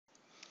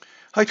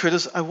Hi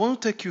traders, I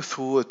want to take you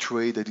through a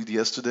trade I did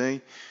yesterday,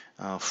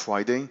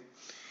 Friday,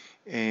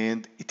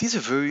 and it is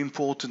a very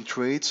important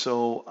trade,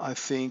 so I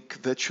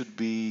think that should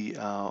be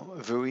a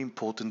very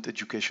important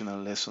educational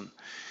lesson.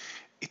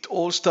 It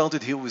all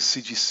started here with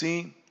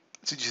CGC.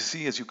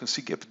 CGC, as you can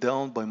see, gapped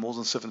down by more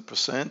than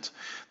 7%.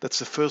 That's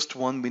the first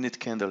 1 minute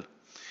candle.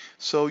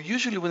 So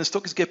usually when a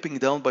stock is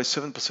gapping down by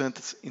 7%,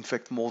 it's in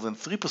fact more than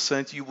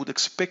 3%, you would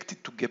expect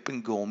it to gap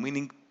and go,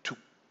 meaning to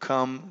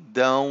come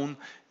down,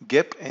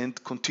 gap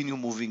and continue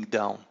moving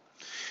down.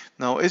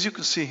 Now, as you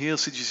can see here,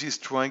 CGC is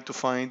trying to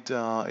find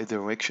a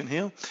direction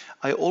here.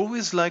 I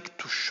always like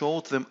to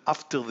short them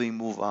after they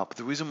move up.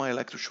 The reason why I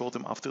like to short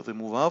them after they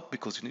move up,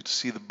 because you need to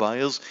see the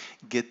buyers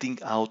getting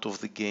out of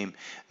the game.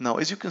 Now,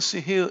 as you can see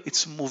here,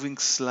 it's moving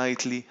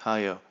slightly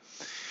higher.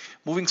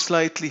 Moving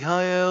slightly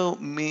higher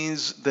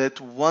means that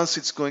once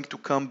it's going to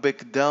come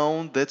back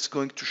down, that's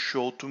going to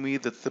show to me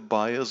that the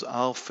buyers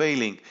are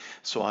failing.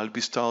 So I'll be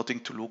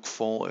starting to look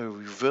for a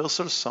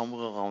reversal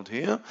somewhere around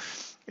here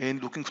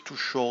and looking to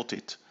short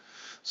it.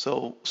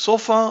 So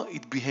far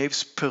it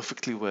behaves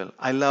perfectly well.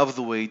 I love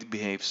the way it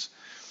behaves.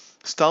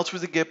 Starts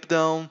with a gap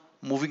down,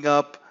 moving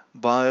up,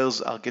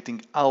 buyers are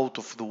getting out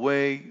of the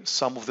way.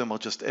 Some of them are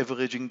just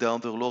averaging down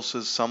their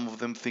losses. Some of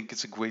them think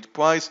it's a great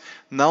price.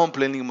 Now I'm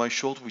planning my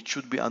short, which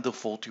should be under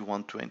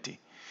 41.20.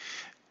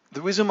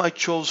 The reason I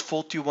chose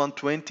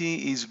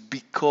 41.20 is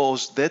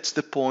because that's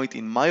the point,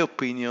 in my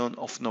opinion,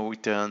 of no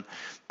return.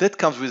 That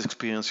comes with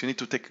experience. You need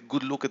to take a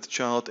good look at the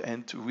chart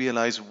and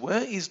realize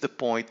where is the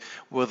point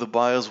where the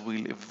buyers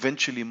will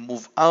eventually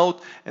move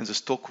out and the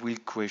stock will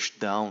crash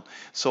down.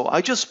 So I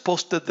just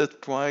posted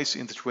that price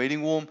in the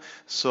trading room.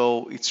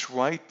 So it's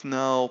right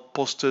now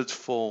posted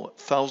for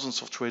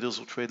thousands of traders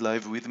who trade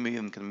live with me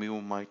and can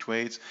mirror my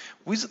trades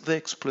with the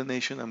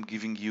explanation I'm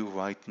giving you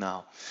right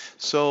now.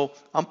 So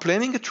I'm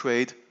planning a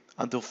trade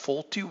under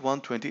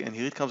 41.20, and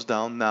here it comes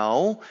down.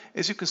 Now,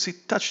 as you can see,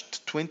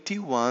 touched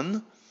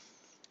 21.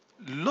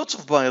 Lots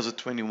of buyers at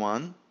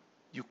 21.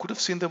 You could have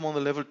seen them on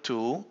the level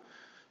 2,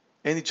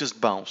 and it just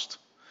bounced.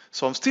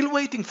 So I'm still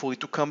waiting for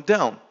it to come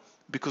down,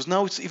 because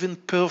now it's even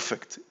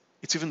perfect.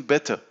 It's even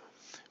better,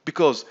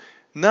 because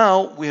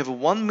now we have a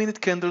 1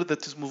 minute candle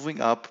that is moving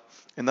up,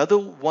 another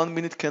 1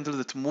 minute candle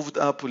that moved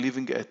up,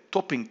 leaving a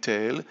topping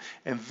tail,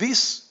 and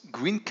this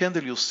green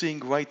candle you're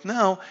seeing right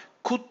now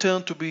could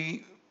turn to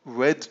be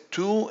red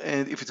too,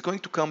 and if it's going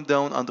to come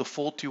down under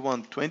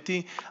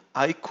 41.20,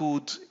 I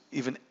could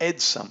even add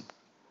some,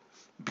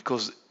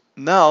 because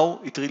now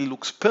it really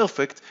looks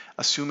perfect,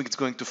 assuming it's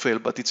going to fail,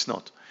 but it's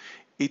not.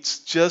 It's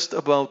just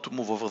about to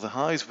move over the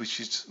highs, which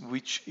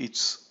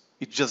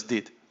it just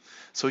did.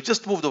 So it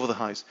just moved over the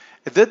highs.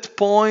 At that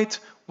point,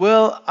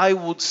 well, I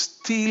would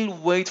still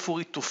wait for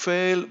it to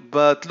fail,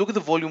 but look at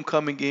the volume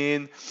coming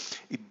in.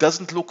 It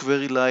doesn't look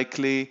very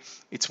likely.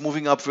 It's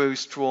moving up very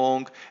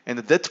strong. And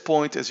at that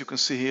point, as you can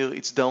see here,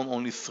 it's down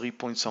only 3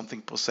 point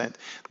something percent.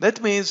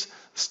 That means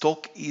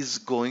stock is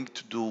going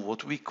to do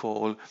what we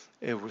call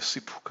a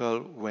reciprocal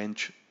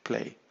range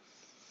play.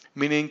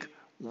 Meaning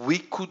we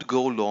could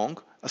go long,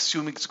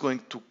 assuming it's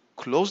going to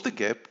close the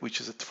gap, which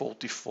is at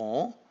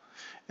 44,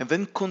 and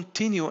then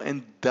continue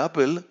and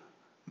double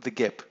the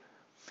gap.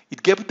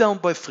 It gapped down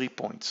by 3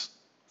 points,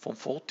 from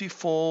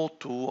 44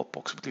 to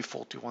approximately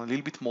 41, a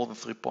little bit more than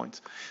 3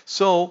 points.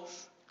 So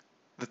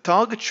the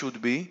target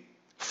should be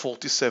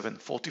 47,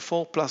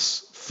 44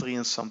 plus 3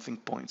 and something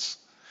points.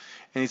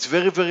 And it's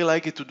very, very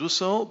likely to do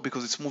so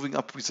because it's moving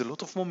up with a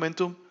lot of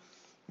momentum,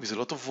 with a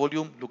lot of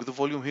volume. Look at the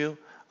volume here,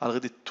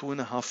 already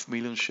 2.5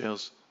 million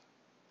shares.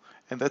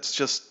 And that's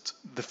just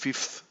the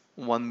fifth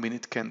 1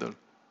 minute candle.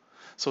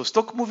 So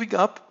stock moving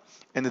up,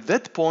 and at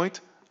that point,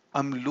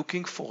 I'm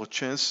looking for a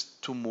chance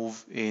to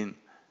move in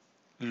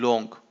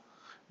long,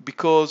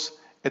 because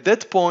at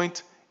that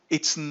point,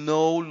 it's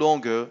no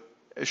longer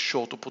a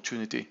short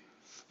opportunity.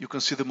 You can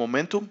see the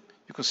momentum,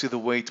 you can see the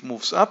way it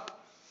moves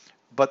up,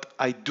 but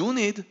I do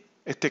need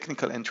a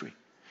technical entry.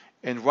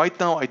 And right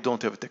now, I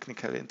don't have a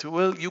technical entry.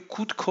 Well, you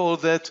could call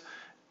that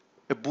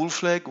a bull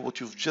flag,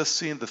 what you've just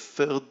seen, the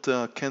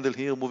third candle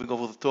here moving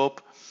over the top,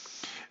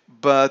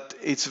 but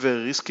it's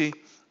very risky.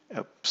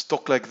 A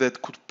stock like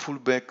that could pull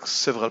back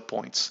several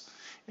points.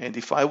 And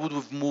if I would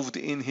have moved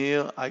in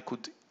here, I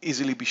could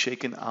easily be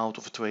shaken out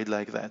of a trade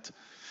like that.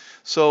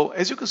 So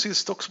as you can see, the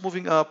stock's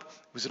moving up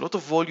with a lot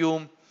of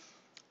volume.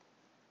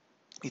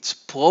 It's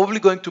probably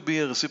going to be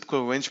a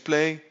reciprocal range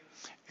play,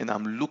 and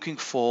I'm looking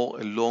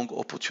for a long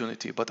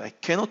opportunity, but I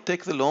cannot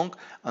take the long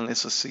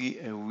unless I see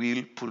a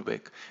real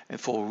pullback. And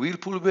for a real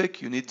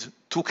pullback, you need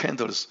two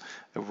candles,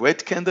 a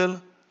red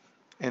candle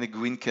and a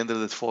green candle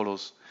that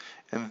follows.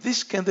 And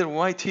this candle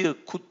right here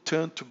could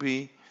turn to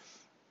be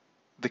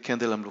the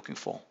candle I'm looking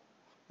for,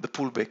 the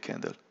pullback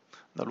candle.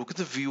 Now look at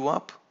the view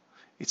up.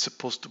 It's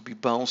supposed to be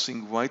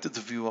bouncing right at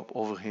the view up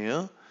over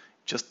here.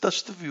 Just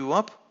touch the view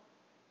up.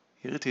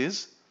 Here it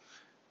is.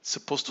 It's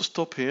supposed to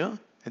stop here.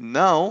 And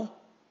now,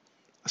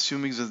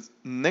 assuming the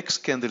next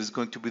candle is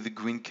going to be the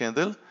green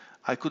candle,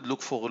 I could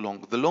look for a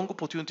long. The long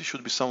opportunity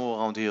should be somewhere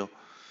around here.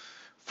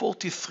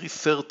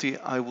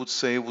 43.30 I would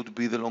say would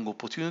be the long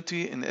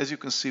opportunity, and as you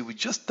can see we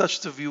just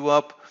touched the view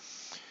up.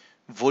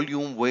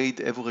 Volume, weight,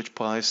 average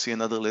price, see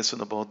another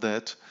lesson about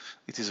that.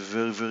 It is a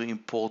very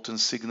important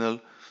signal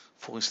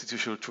for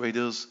institutional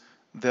traders.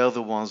 They're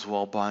the ones who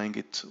are buying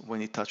it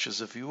when it touches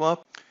the view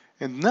up.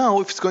 And now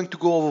if it's going to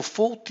go over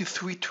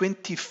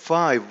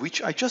 43.25,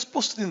 which I just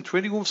posted in the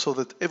trading room so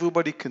that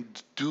everybody can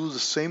do the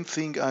same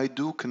thing I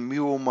do, can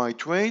mirror my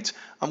trades,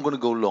 I'm going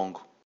to go long.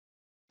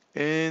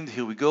 And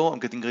here we go, I'm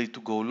getting ready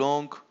to go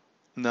long.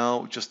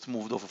 Now just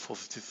moved over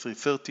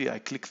 43.30, I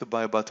click the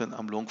buy button,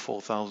 I'm long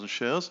 4,000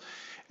 shares.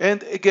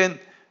 And again,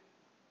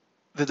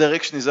 the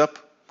direction is up,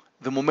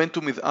 the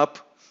momentum is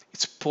up.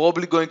 It's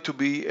probably going to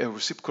be a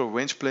reciprocal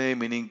range play,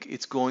 meaning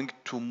it's going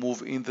to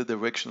move in the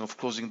direction of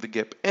closing the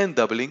gap and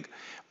doubling.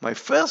 My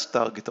first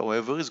target,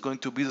 however, is going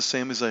to be the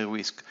same as I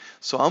risk.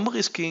 So I'm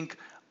risking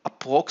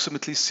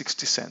approximately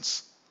 60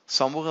 cents.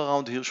 Somewhere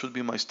around here should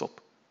be my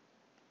stop.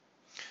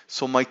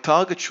 So my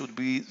target should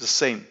be the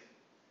same.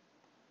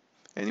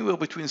 Anywhere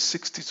between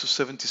 60 to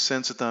 70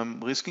 cents that I'm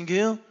risking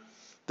here,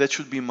 that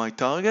should be my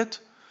target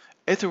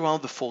at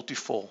around the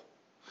 44.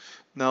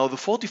 Now the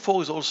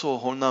 44 is also a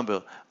whole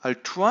number. I'll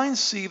try and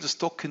see if the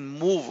stock can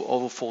move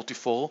over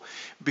 44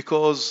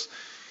 because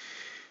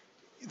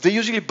they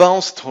usually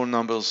bounce whole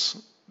numbers.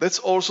 That's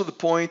also the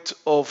point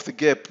of the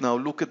gap. Now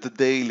look at the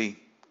daily.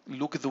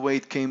 Look at the way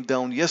it came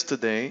down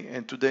yesterday,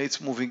 and today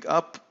it's moving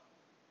up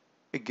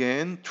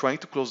again, trying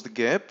to close the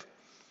gap.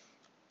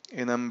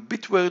 And I'm a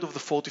bit worried of the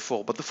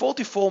 44, but the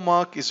 44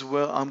 mark is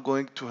where I'm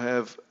going to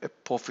have a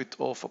profit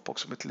of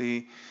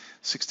approximately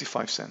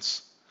 65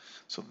 cents.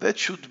 So that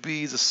should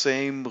be the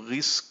same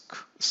risk,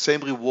 same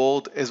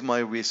reward as my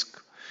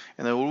risk.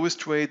 And I always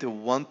trade a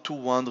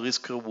 1-to-1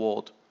 risk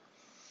reward.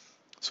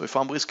 So if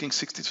I'm risking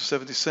 60 to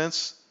 70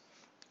 cents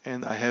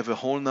and I have a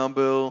whole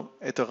number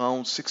at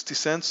around 60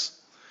 cents,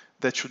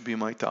 that should be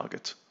my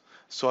target.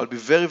 So I'll be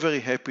very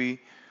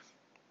happy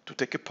to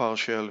take a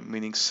partial,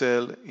 meaning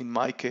sell. In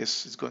my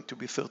case, it's going to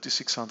be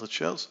 3,600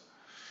 shares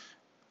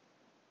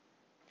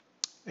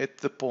at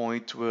the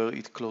point where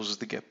it closes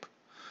the gap.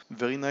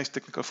 Very nice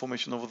technical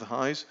formation over the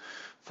highs,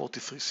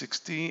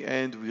 43.60,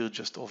 and we're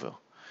just over.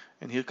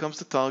 And here comes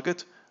the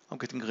target. I'm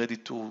getting ready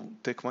to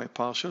take my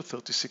partial,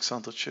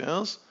 3,600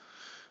 shares.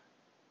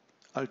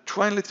 I'll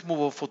try and let it move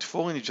over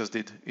 44, and it just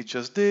did. It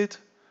just did.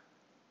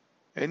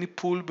 Any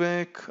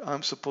pullback,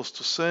 I'm supposed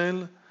to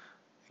sell.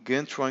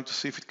 Again, trying to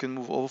see if it can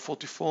move over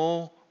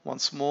 44.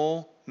 Once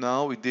more.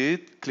 Now it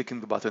did.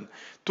 Clicking the button.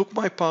 Took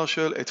my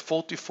partial at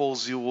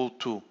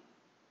 44.02.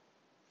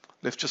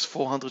 Left just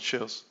 400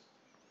 shares.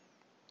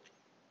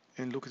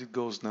 And look at it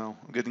goes now.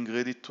 I'm getting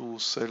ready to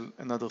sell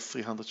another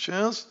 300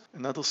 shares.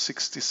 Another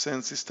 60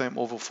 cents, this time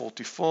over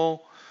 44.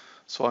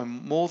 So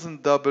I'm more than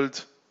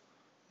doubled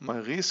my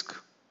risk.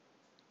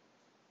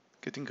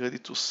 Getting ready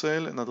to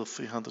sell another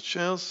 300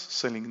 shares.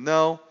 Selling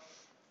now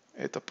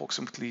at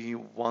approximately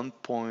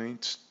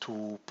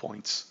 1.2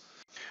 points.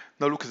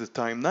 Now look at the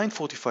time,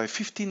 9:45,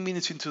 15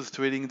 minutes into the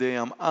trading day,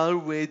 I'm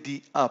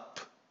already up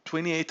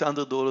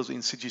 $2,800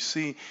 in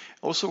CGC,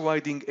 also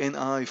riding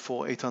NI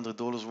for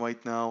 $800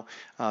 right now.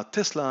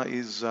 Tesla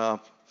is a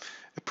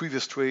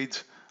previous trade.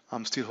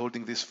 I'm still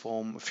holding this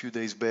from a few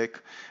days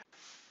back.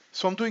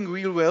 So I'm doing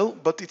real well,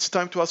 but it's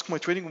time to ask my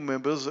trading room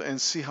members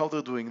and see how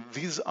they're doing.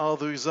 These are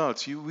the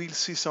results. You will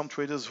see some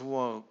traders who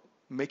are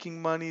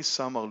making money,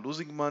 some are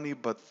losing money,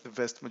 but the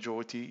vast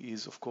majority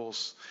is, of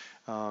course,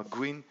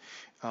 green.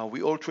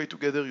 We all trade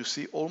together. You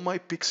see all my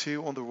picks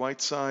here on the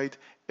right side.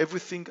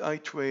 Everything I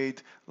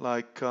trade,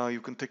 like you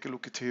can take a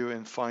look at here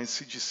and find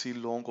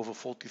CGC long over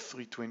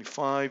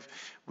 43.25,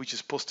 which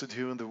is posted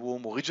here in the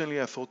room. Originally,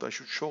 I thought I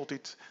should short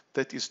it.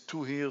 That is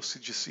 2 here,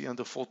 CGC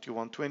under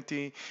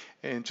 41.20,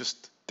 and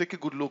just take a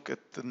good look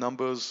at the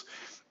numbers.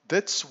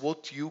 That's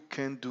what you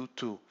can do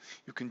too.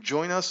 You can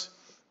join us.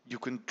 You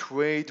can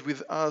trade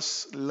with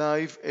us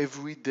live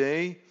every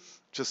day.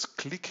 Just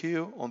click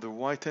here on the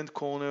right hand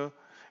corner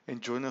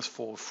and join us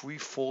for a free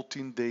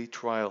 14-day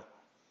trial.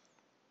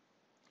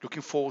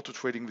 Looking forward to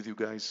trading with you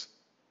guys.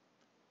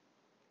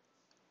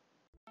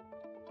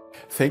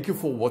 Thank you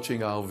for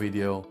watching our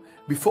video.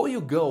 Before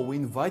you go, we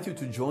invite you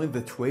to join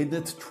the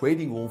Tradenet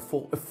trading room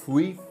for a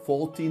free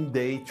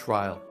 14-day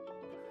trial.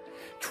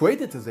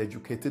 Tradenet has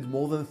educated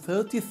more than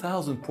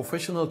 30,000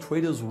 professional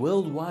traders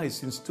worldwide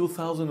since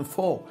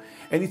 2004,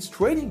 and its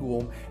trading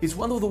room is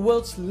one of the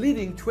world's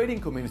leading trading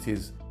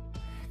communities.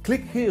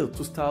 Click here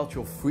to start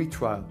your free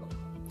trial.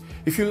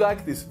 If you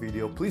like this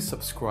video, please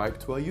subscribe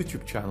to our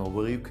YouTube channel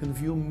where you can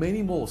view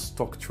many more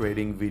stock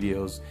trading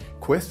videos.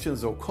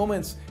 Questions or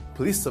comments,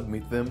 please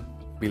submit them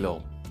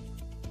below.